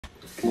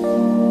Hey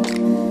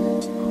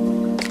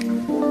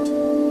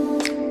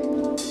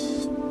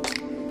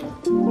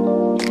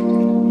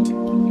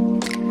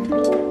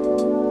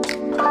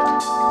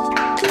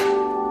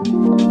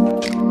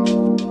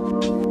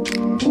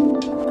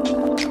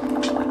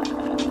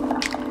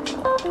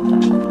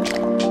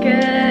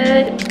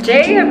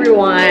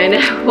everyone,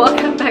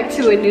 welcome back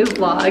to a new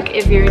vlog.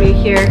 If you're new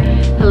here,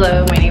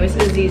 hello, my name is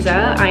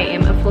Aziza. I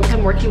am a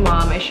full-time working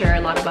mom. I share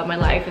a lot about my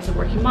life as a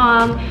working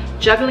mom,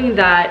 juggling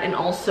that, and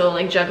also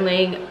like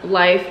juggling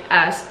life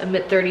as a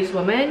mid-30s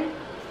woman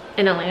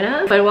in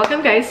Atlanta. But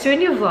welcome guys to a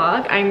new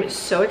vlog. I'm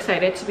so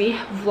excited to be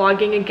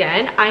vlogging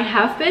again. I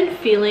have been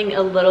feeling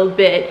a little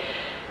bit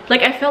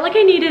like I felt like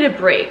I needed a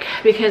break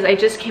because I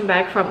just came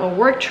back from a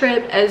work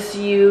trip. As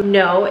you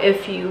know,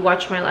 if you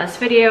watched my last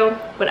video,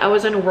 but I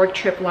was on a work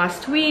trip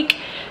last week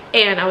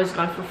and I was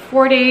gone for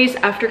 4 days.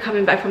 After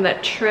coming back from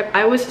that trip,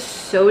 I was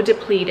so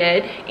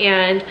depleted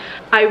and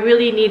I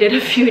really needed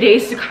a few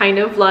days to kind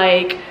of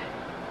like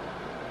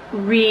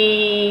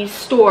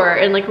restore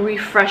and like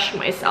refresh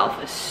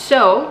myself.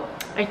 So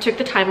I took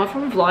the time off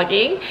from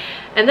vlogging,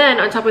 and then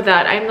on top of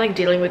that, I'm like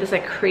dealing with this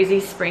like crazy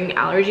spring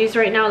allergies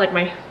right now. Like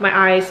my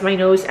eyes, my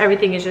nose,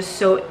 everything is just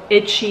so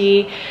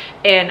itchy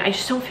and I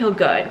just don't feel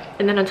good.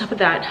 And then on top of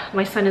that,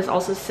 my son is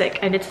also sick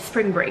and it's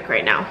spring break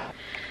right now.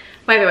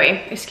 By the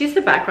way, excuse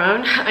the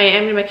background. I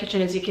am in my kitchen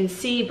as you can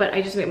see, but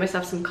I just made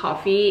myself some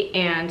coffee.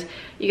 And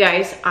you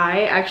guys,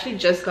 I actually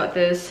just got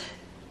this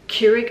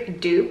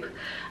Keurig dupe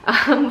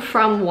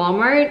from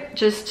Walmart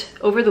just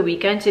over the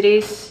weekend.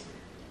 Today's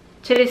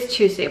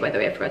Tuesday, by the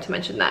way, I forgot to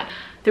mention that.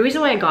 The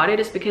reason why I got it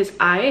is because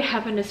I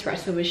have an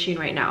espresso machine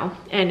right now,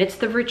 and it's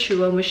the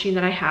Virtuo machine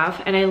that I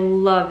have, and I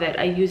love it.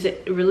 I use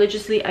it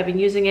religiously. I've been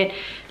using it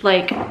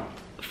like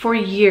for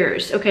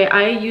years. Okay,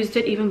 I used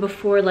it even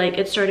before like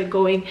it started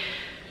going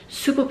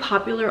super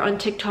popular on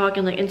TikTok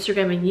and like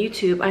Instagram and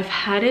YouTube. I've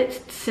had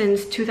it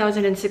since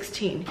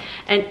 2016,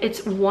 and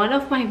it's one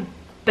of my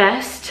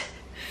best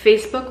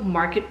Facebook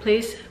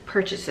marketplace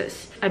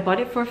purchases. I bought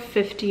it for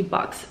 50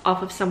 bucks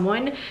off of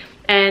someone,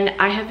 and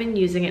I have been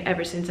using it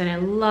ever since, and I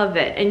love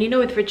it. And you know,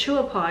 with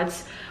Virtuo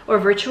pods or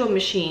Virtuo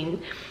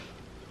machine,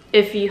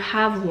 if you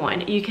have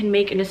one, you can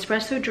make an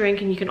espresso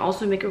drink and you can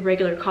also make a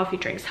regular coffee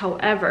drinks.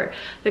 However,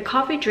 the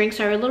coffee drinks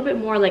are a little bit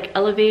more like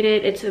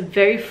elevated. It's a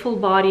very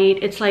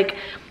full-bodied, it's like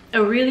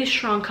a really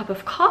strong cup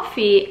of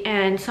coffee,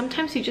 and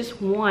sometimes you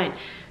just want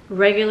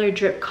regular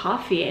drip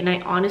coffee, and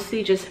I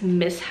honestly just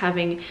miss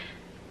having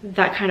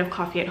that kind of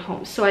coffee at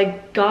home. So I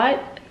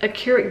got a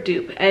Keurig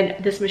dupe, and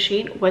this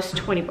machine was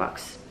 20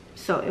 bucks.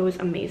 So it was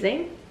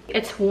amazing.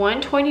 It's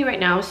 1:20 right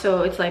now,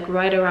 so it's like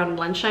right around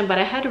lunchtime, but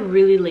I had a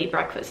really late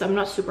breakfast, so I'm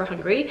not super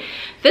hungry.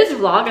 This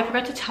vlog, I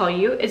forgot to tell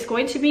you, is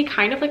going to be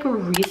kind of like a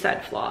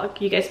reset vlog,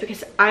 you guys,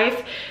 because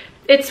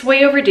it's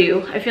way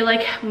overdue. I feel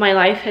like my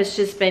life has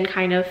just been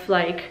kind of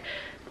like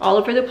all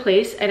over the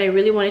place, and I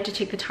really wanted to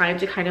take the time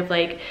to kind of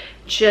like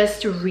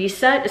just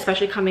reset,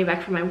 especially coming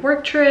back from my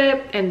work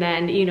trip, and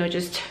then, you know,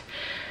 just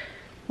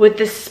with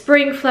the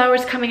spring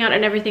flowers coming out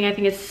and everything, I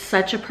think it's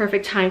such a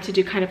perfect time to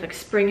do kind of like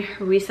spring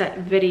reset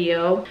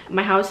video.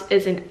 My house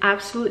is an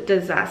absolute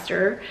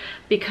disaster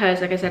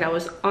because, like I said, I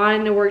was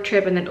on a work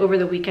trip, and then over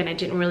the weekend I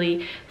didn't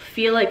really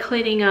feel like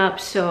cleaning up.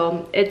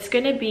 So it's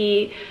gonna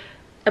be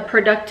a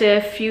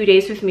productive few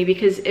days with me,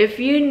 because if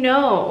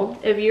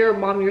you're a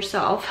mom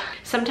yourself,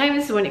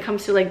 sometimes when it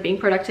comes to like being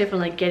productive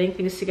and like getting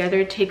things together,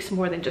 it takes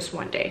more than just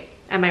one day.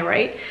 Am I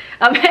right?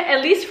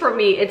 At least for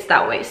me, it's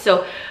that way.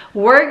 So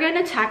we're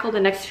gonna tackle the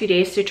next few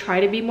days to try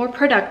to be more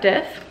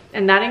productive,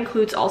 and that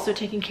includes also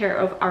taking care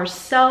of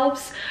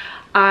ourselves.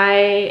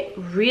 I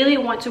really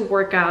want to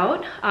work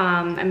out.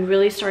 I'm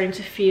really starting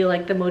to feel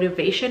like the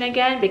motivation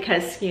again,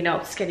 because, you know,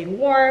 it's getting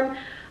warm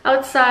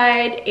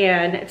outside,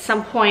 and at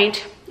some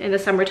point in the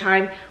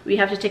summertime we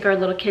have to take our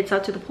little kids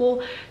out to the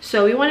pool,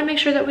 so we want to make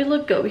sure that we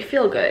look good, we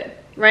feel good,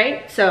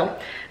 right? So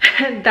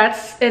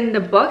that's in the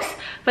books.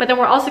 But then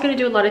we're also going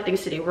to do a lot of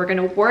things today. We're going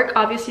to work,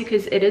 obviously,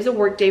 because it is a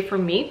work day for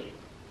me.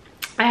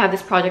 I have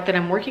this project that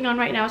I'm working on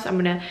right now, so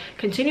I'm going to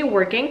continue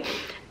working,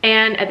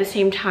 and at the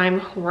same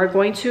time we're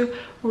going to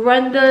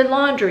run the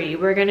laundry,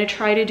 we're going to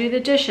try to do the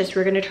dishes,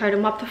 we're going to try to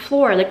mop the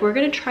floor. Like, we're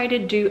going to try to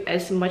do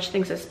as much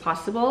things as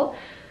possible,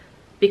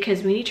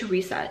 because we need to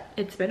reset.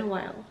 It's been a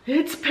while.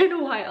 It's been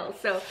a while.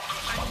 So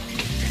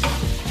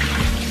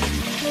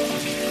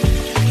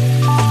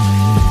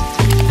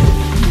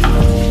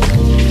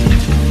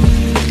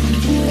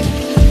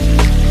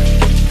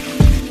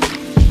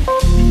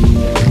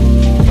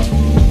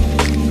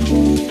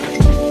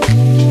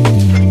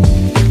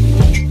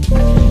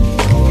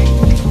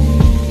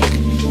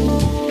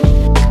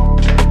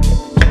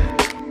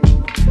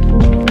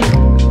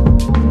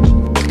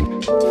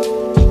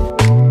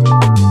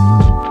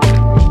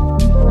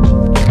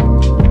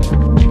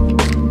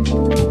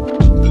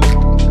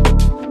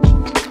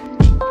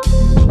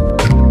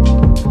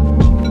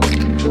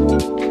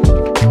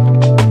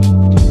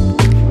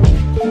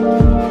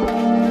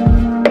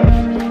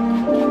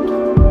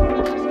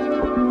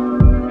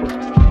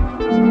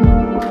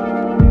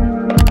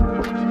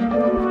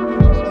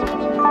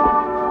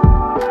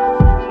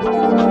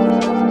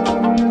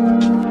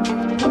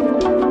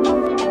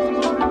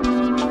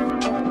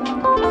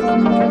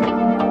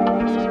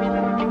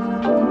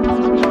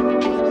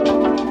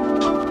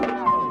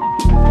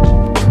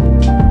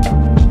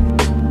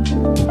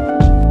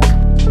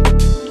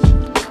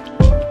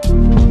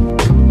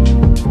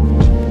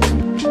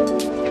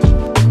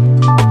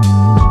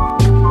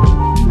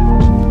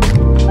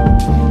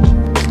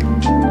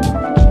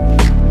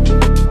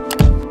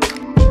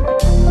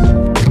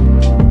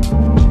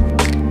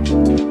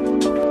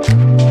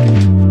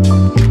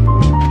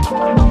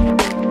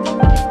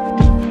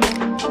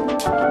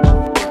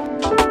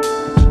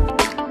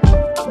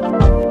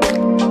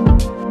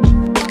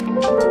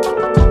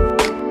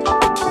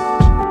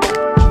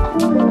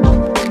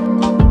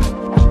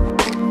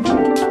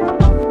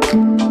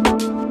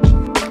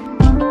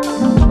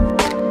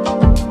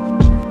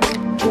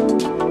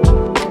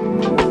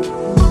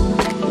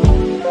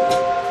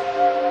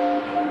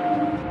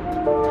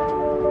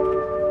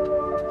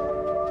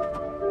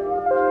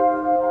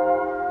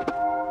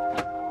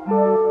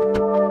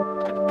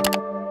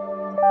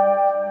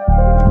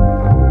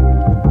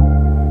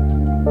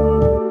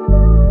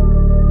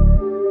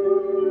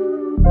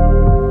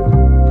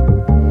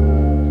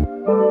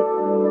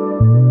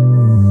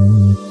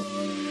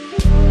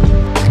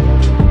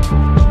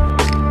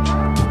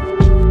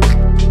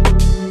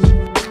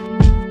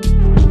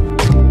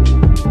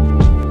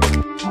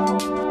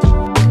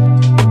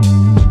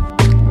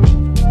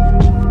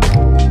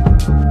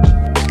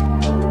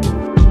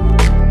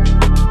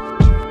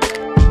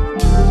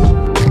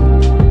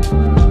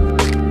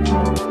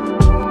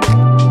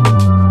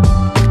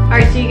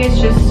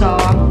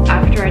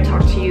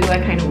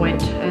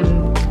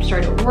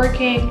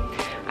morning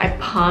I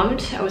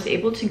pumped. I was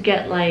able to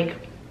get like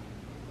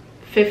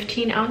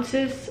 15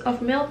 ounces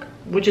of milk,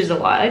 which is a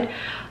lot.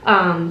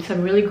 So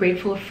I'm really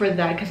grateful for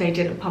that because I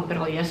didn't pump it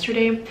all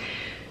yesterday.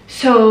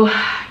 So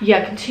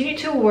yeah, continue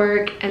to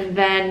work, and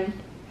then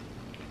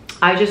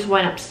I just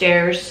went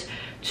upstairs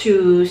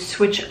to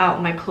switch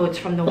out my clothes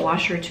from the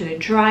washer to the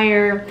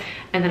dryer,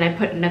 and then I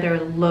put another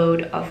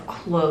load of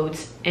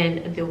clothes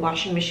in the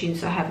washing machine,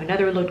 so I have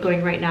another load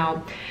going right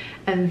now.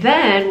 And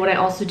then what I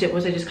also did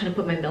was I just kind of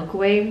put my milk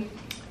away,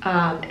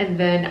 and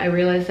then I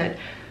realized that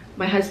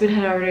my husband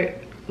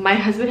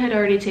had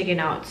already taken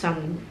out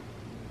some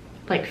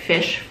like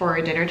fish for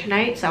dinner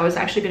tonight, so I was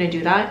actually going to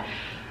do that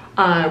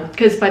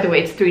because by the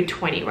way it's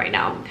 3:20 right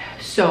now,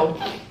 so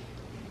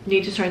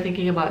need to start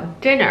thinking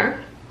about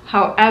dinner.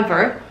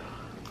 However,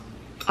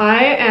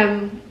 I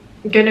am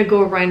gonna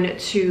go run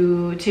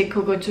to take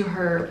Coco to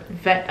her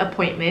vet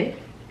appointment.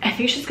 I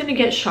think she's gonna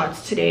get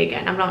shots today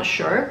again, I'm not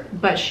sure,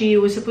 but she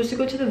was supposed to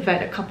go to the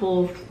vet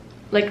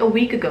a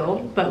week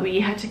ago, but we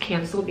had to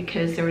cancel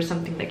because there was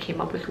something that came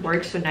up with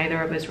work, so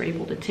neither of us were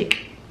able to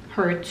take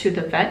her to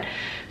the vet.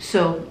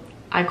 So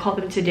I called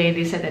them today.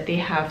 They said that they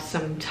have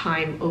some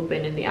time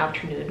open in the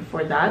afternoon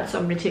for that, so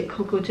I'm gonna take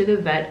Coco to the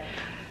vet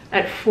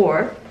at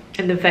 4,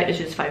 and the vet is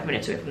just 5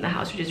 minutes away from the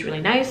house, which is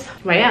really nice.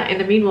 But yeah, in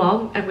the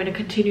meanwhile, I'm gonna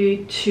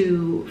continue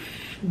to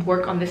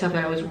work on the stuff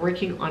that I was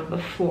working on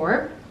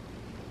before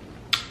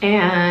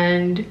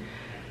and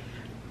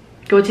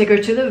go take her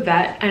to the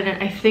vet.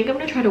 And I think I'm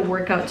gonna try to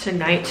work out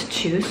tonight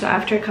too, so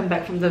after I come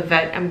back from the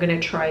vet I'm gonna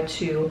try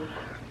to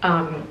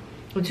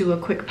do a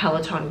quick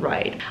Peloton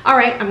ride. All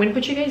right, I'm gonna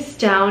put you guys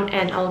down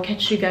and I'll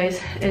catch you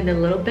guys in a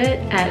little bit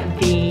at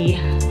the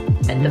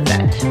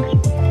vet.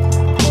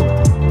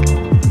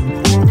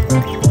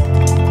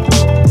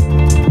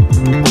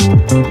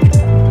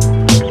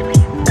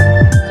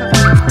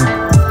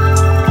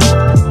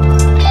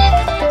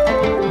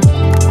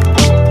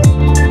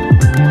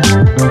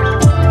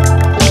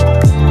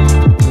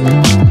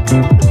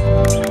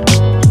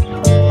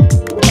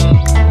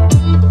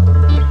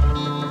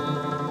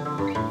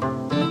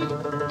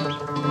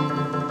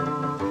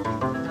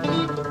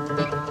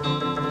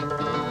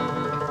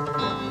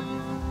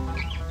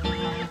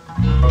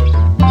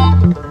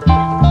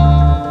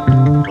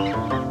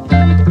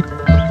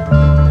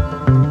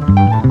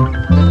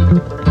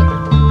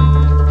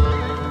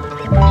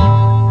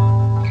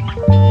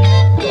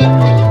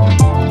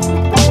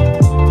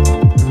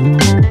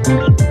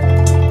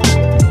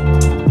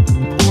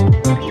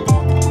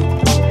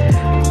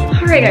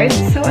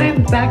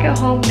 Back at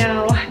home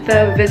now.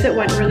 The visit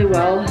went really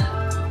well.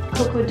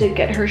 Coco did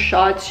get her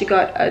shots. She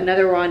got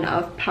another one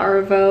of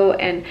Parvo,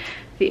 and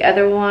the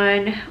other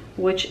one,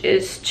 which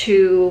is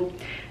to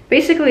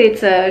basically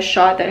it's a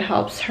shot that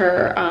helps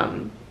her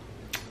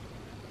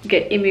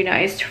get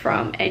immunized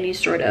from any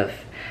sort of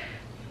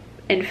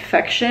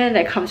infection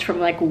that comes from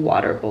like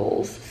water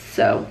bowls.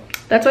 So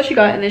that's what she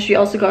got. And then she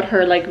also got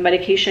her like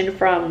medication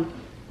from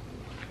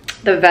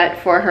the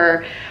vet for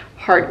her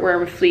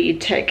heartworm, flea,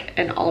 tick,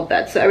 and all of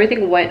that. So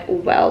everything went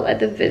well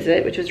at the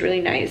visit, which was really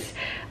nice.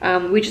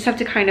 We just have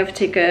to kind of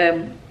take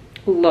a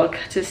look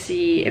to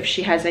see if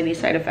she has any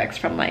side effects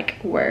from like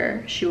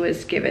where she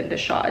was given the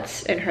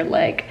shots in her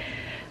leg,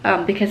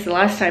 because the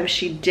last time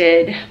she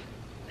did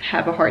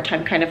have a hard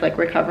time kind of like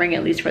recovering,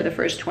 at least for the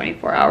first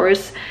 24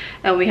 hours,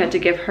 and we had to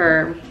give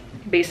her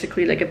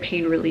basically like a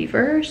pain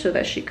reliever so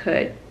that she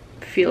could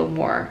feel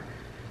more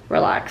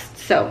relaxed.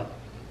 So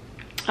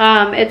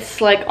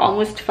it's like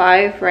almost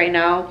 5 right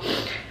now.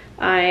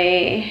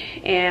 I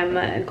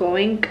am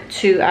going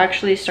to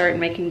actually start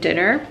making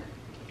dinner.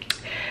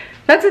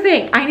 That's the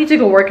thing, I need to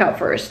go work out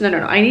first. No,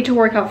 I need to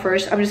work out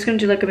first. I'm just gonna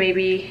do like a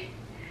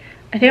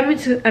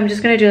I'm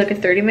just gonna do like a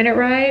 30-minute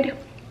ride.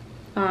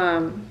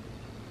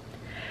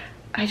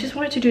 I just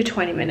wanted to do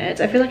 20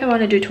 minutes. I feel like I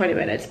want to do 20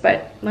 minutes,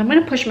 but I'm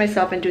gonna push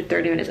myself and do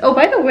 30 minutes. Oh,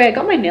 by the way, I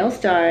got my nails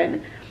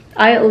done.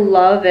 I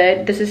love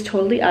it. This is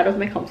totally out of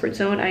my comfort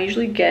zone. I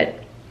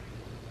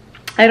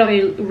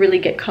don't really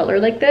get color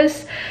like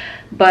this,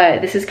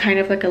 but this is kind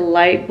of like a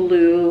light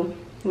blue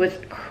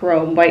with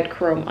white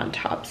chrome on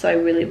top, so I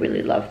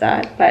really love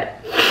that. But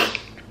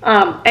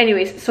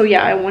anyways, so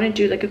yeah, I want to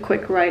do like a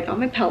quick ride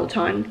on my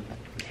Peloton.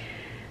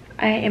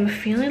 I am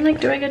feeling like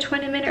doing a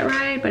 20-minute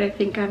ride, but I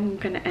think I'm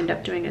gonna end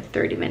up doing a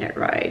 30-minute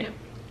ride.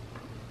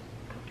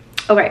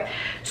 Okay,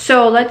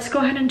 so let's go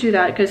ahead and do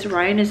that because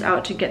Ryan is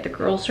out to get the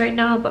girls right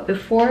now. But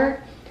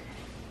before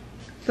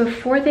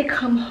they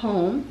come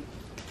home,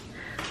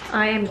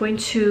 I am going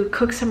to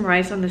cook some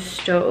rice on the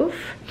stove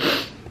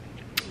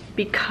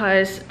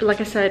because,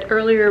 like I said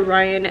earlier,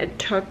 Ryan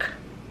took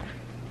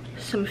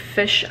some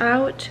fish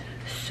out,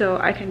 so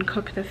I can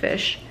cook the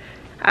fish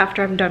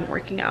after I'm done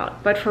working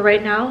out. But for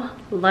right now,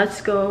 let's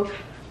go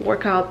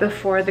work out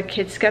before the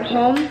kids get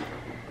home,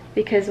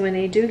 because when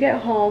they do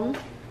get home,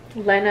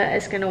 Lena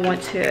is gonna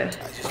want to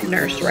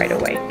nurse right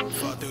away.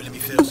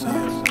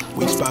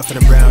 We spot for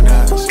the brown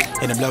eyes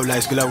and the low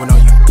lights glowing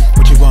on you.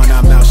 What you want?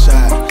 I'm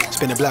outside,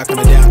 spin the block on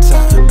the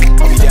downtime.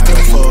 I'll be down to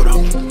the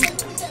photo.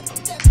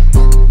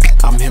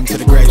 I'm him to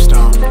the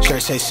gravestone.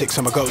 Shirt say 6,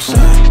 I'm a ghost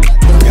son.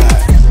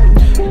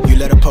 God, you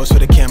let her pose for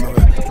the camera.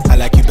 I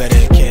like you better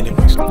than candy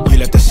rings. You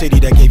left the city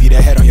that gave you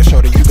the head on your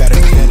shoulder. You got an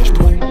advantage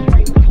point.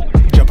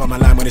 Jump on my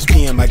line when it's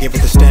PM, I give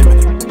it the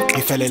stamina.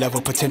 You fell in love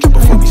with potential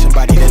before me,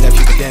 somebody that left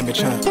you with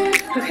damage, huh?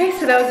 Okay,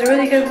 so that was a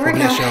really good workout.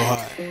 Bless your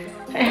heart.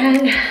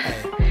 And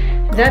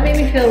that made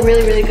me feel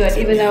really, really good,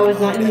 even though I was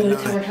not in the mood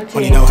to work out today.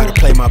 Only know how to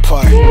play my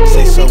part.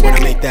 Say so when I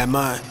make that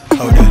mine.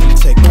 Hold on, let me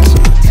take my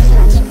time. Take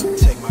my time.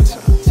 Take my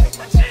time. Take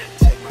my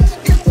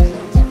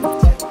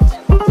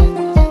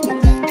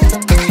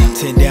time.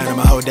 10 down,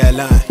 I'ma hold that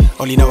line.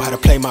 Only know how to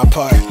play my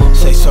part.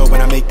 Say so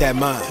when I make that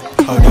mine.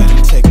 Hold on, let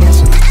me take my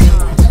time.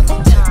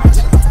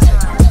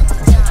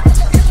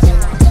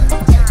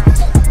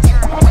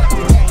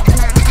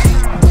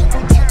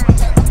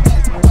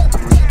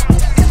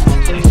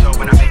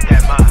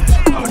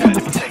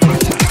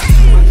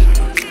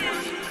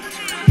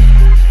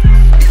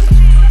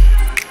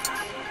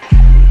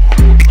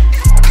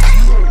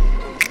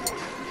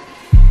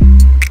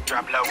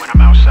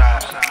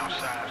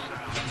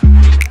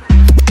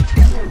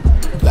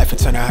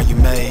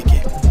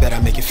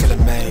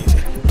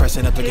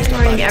 Good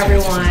morning,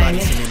 everyone.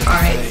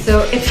 Alright,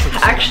 so it's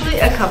actually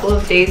a couple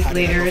of days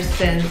later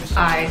since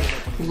I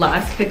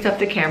last picked up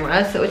the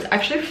camera. So it's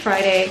actually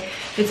Friday.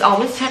 It's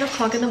almost 10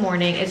 o'clock in the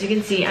morning. As you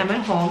can see, I'm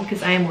at home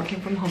because I am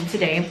working from home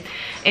today.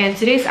 And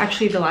today is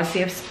actually the last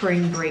day of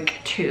spring break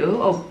too.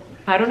 Oh,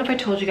 I don't know if I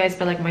told you guys,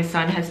 but like my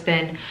son has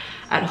been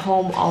at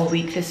home all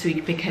week this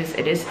week because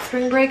it is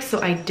spring break.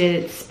 So I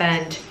did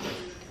spend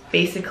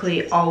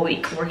basically all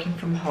week working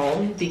from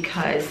home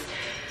because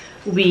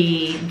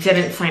we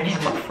didn't sign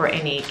him up for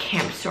any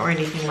camps or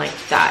anything like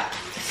that.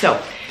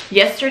 So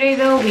yesterday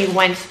though,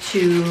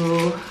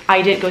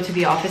 I did go to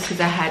the office because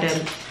I had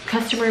a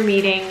customer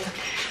meeting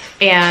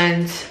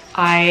and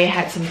I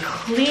had some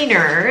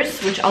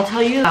cleaners, which I'll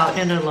tell you about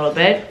in a little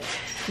bit.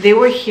 They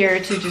were here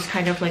to just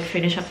kind of like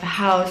finish up the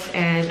house,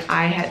 and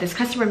I had this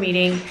customer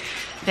meeting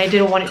and I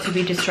didn't want it to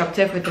be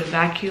disruptive with the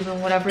vacuum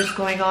and whatever's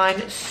going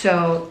on,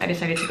 so I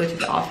decided to go to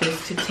the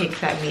office to take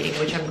that meeting,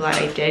 which I'm glad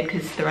I did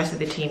because the rest of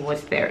the team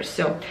was there.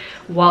 So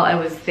while I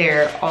was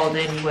there,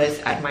 Alden was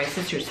at my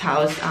sister's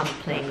house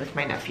playing with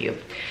my nephew.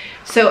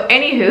 So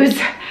anywho's,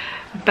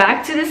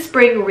 back to the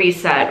spring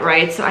reset,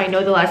 right? So I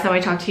know the last time I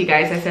talked to you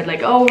guys, I said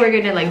like, oh, we're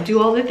gonna like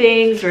do all the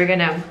things, we're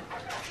gonna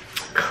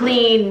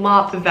clean,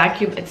 mop,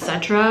 vacuum,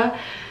 etc.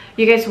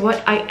 You guys,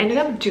 what I ended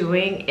up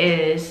doing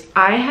is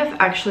I have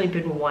actually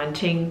been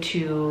wanting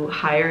to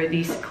hire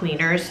these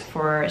cleaners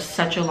for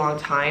such a long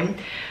time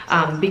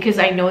because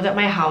I know that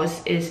my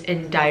house is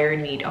in dire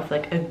need of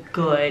like a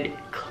good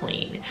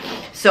clean.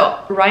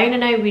 So Ryan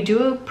and I, we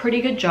do a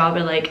pretty good job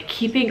at like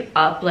keeping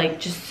up like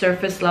just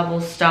surface level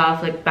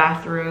stuff like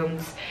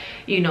bathrooms,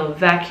 you know,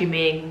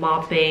 vacuuming,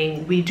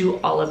 mopping. We do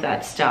all of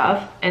that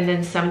stuff. And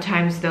then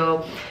sometimes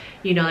though,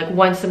 you know, like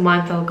once a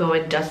month I'll go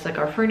and dust like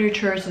our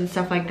furnitures and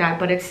stuff like that,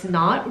 but it's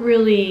not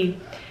really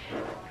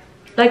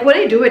like when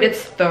I do it,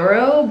 it's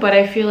thorough, but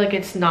I feel like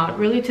it's not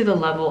really to the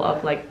level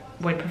of like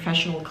when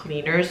professional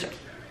cleaners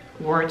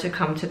were to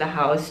come to the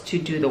house to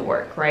do the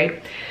work,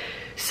 right?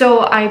 So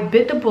I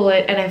bit the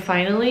bullet and I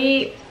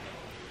finally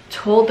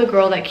told the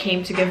girl that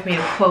came to give me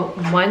a quote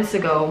months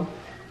ago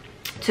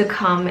to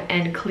come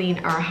and clean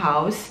our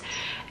house,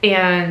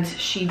 and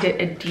she did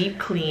a deep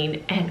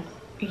clean. And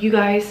you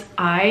guys,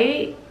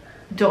 I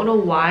don't know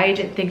why I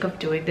didn't think of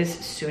doing this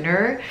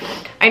sooner.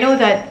 I know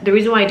that the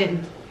reason why I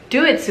didn't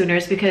do it sooner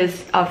is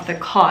because of the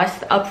cost.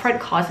 The upfront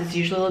cost is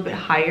usually a little bit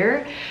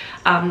higher,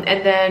 and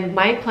then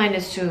my plan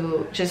is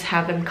to just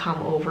have them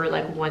come over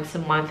like once a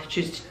month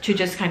just to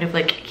just kind of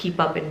like keep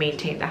up and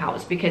maintain the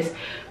house, because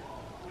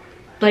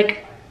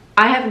like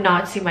I have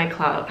not seen my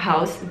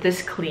house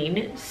this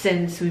clean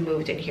since we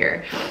moved in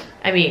here.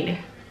 I mean,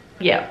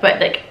 yeah, but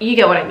like you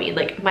get what I mean.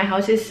 Like my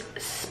house is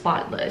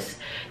spotless.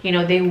 You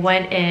know, they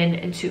went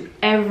into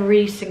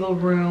every single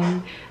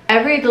room,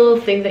 every little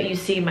thing that you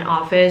see in my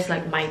office,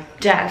 like my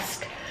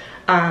desk.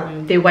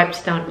 They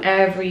wiped down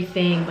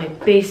everything, my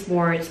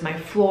baseboards, my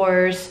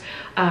floors,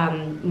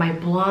 my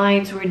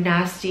blinds were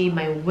nasty,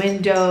 my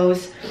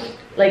windows,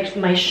 like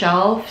my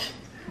shelf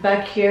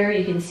back here.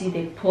 You can see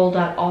they pulled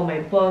out all my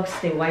books,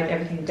 they wiped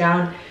everything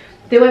down.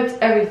 They wiped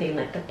everything,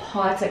 like the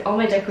pots, like all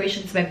my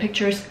decorations, my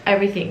pictures,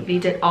 everything. They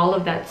did all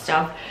of that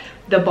stuff.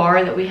 The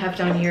bar that we have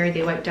down here,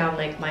 they wiped down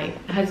like my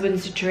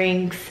husband's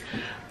drinks,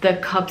 the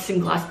cups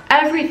and glass,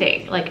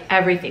 everything, like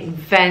everything,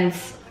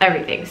 vents,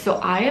 everything. So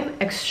I am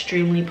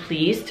extremely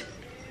pleased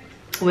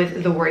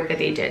with the work that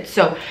they did.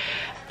 So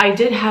I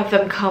did have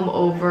them come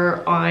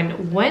over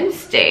on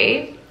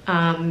Wednesday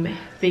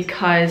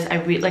because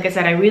like I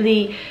said,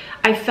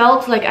 I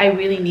felt like I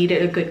really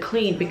needed a good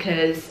clean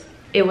because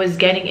it was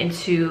getting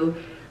into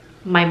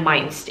my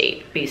mind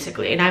state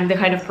basically. And I'm the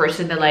kind of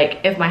person that like,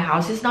 if my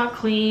house is not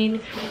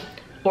clean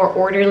or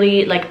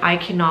orderly, like I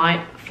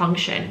cannot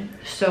function.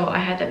 So I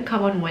had them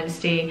come on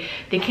Wednesday.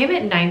 They came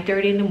at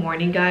 9:30 in the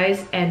morning,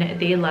 guys, and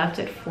they left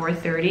at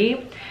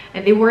 4:30,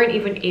 and they weren't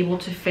even able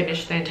to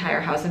finish the entire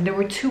house, and there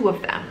were two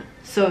of them.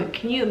 So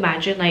can you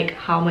imagine like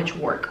how much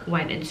work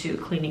went into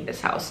cleaning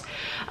this house?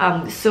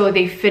 So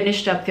they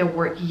finished up their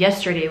work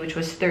yesterday, which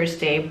was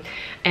Thursday,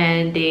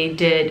 and they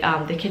did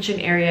the kitchen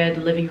area,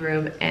 the living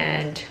room,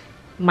 and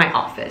my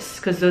office,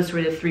 because those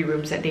were the 3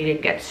 rooms that they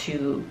didn't get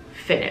to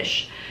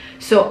finish.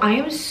 So I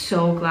am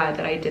so glad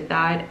that I did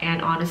that,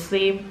 and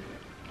honestly,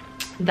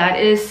 that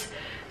is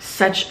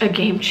such a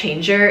game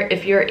changer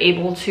if you're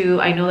able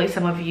to. I know like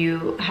some of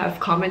you have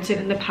commented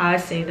in the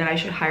past saying that I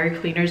should hire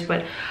cleaners,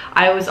 but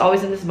I was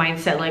always in this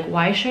mindset like,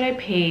 why should I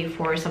pay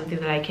for something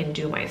that I can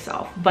do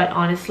myself? But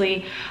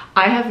honestly,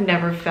 I have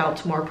never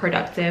felt more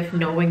productive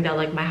knowing that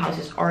like my house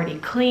is already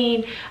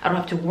clean. I don't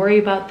have to worry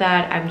about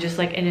that. I'm just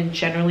like in a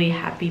generally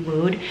happy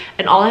mood,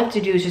 and all I have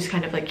to do is just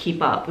kind of like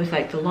keep up with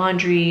like the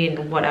laundry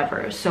and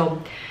whatever.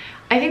 So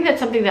I think that's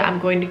something that I'm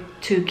going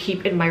to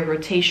keep in my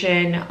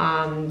rotation.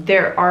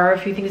 There are a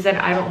few things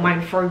that I don't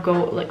mind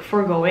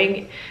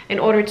foregoing in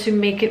order to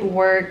make it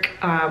work.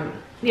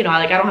 You know,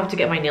 like I don't have to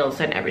get my nails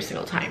done every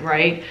single time,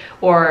 right?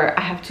 Or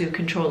I have to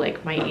control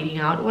like my eating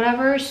out,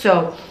 whatever.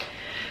 So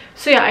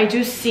yeah, I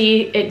do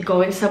see it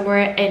going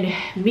somewhere, and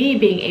me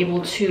being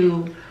able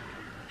to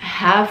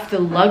have the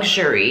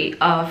luxury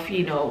of,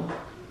 you know,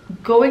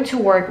 going to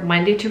work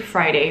Monday to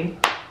Friday,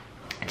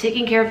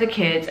 taking care of the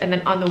kids, and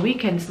then on the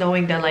weekends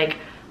knowing that like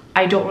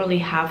I don't really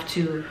have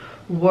to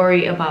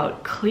worry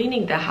about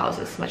cleaning the house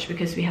as much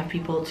because we have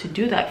people to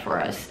do that for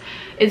us.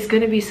 It's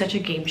going to be such a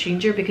game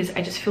changer because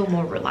I just feel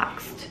more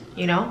relaxed,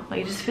 you know,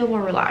 like I just feel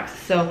more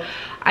relaxed. So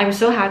I'm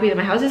so happy that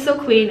my house is so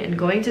clean, and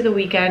going to the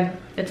weekend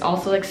it's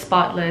also like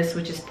spotless,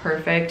 which is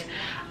perfect.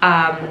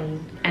 And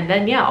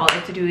then yeah, all I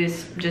have to do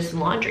is just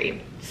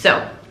laundry.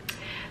 So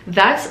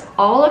that's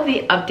all of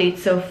the updates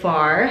so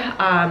far.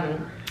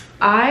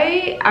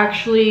 I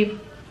actually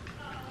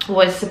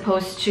was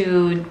supposed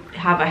to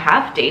have a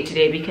half day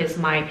today because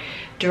my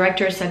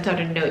director sent out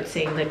a note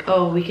saying like,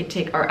 oh, we could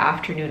take our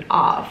afternoon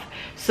off.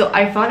 So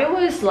I thought it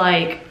was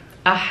like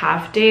a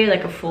half day,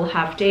 like a full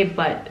half day,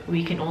 but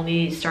we can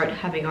only start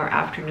having our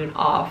afternoon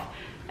off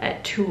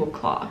at 2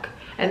 o'clock.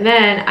 And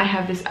then I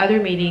have this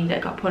other meeting that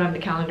got put on the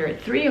calendar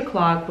at 3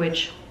 o'clock,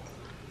 which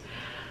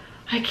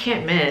I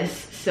can't miss.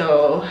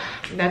 So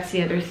that's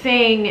the other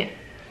thing.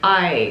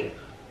 I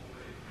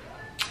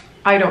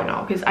don't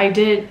know, because I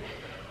did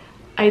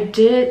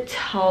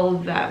tell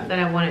them that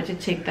I wanted to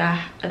take the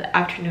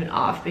afternoon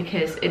off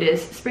because it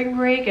is spring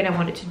break and I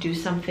wanted to do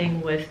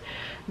something with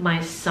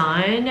my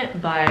son.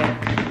 But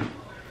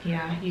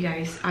yeah, you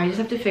guys, I just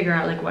have to figure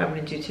out like what I'm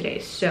gonna do today.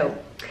 So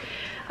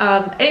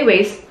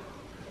anyways,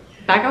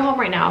 back at home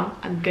right now,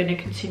 I'm gonna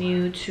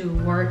continue to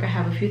work. I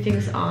have a few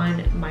things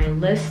on my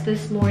list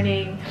this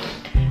morning,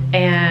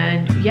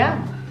 and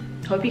yeah,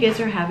 hope you guys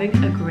are having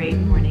a great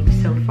morning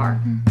so far.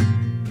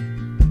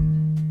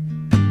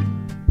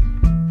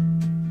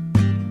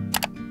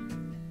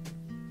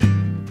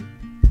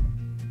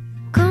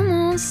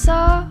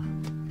 Soft,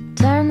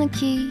 turn the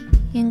key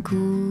and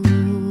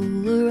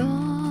cooler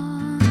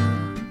on.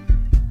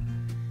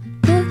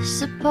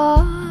 Push a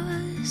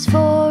pause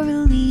for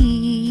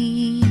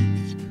relief.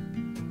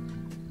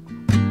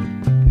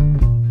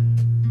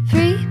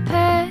 Free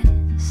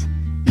pass,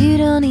 you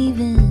don't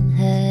even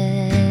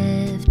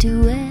have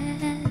to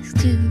ask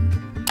to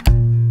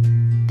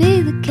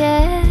be the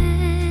cat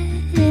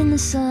in the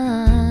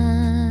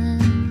sun.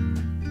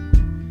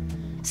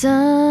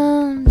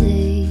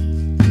 Someday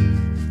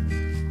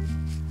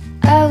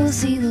I will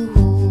see the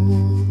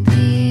whole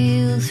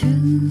deal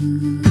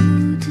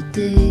through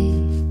today.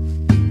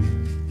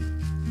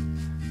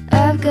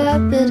 I've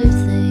got better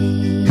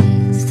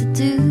things to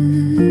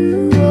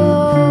do,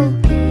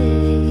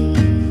 okay,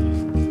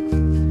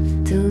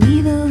 to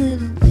leave a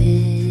little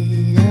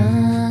bit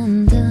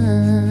undone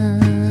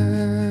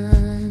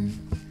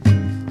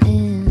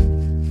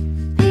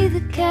and be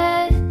the cat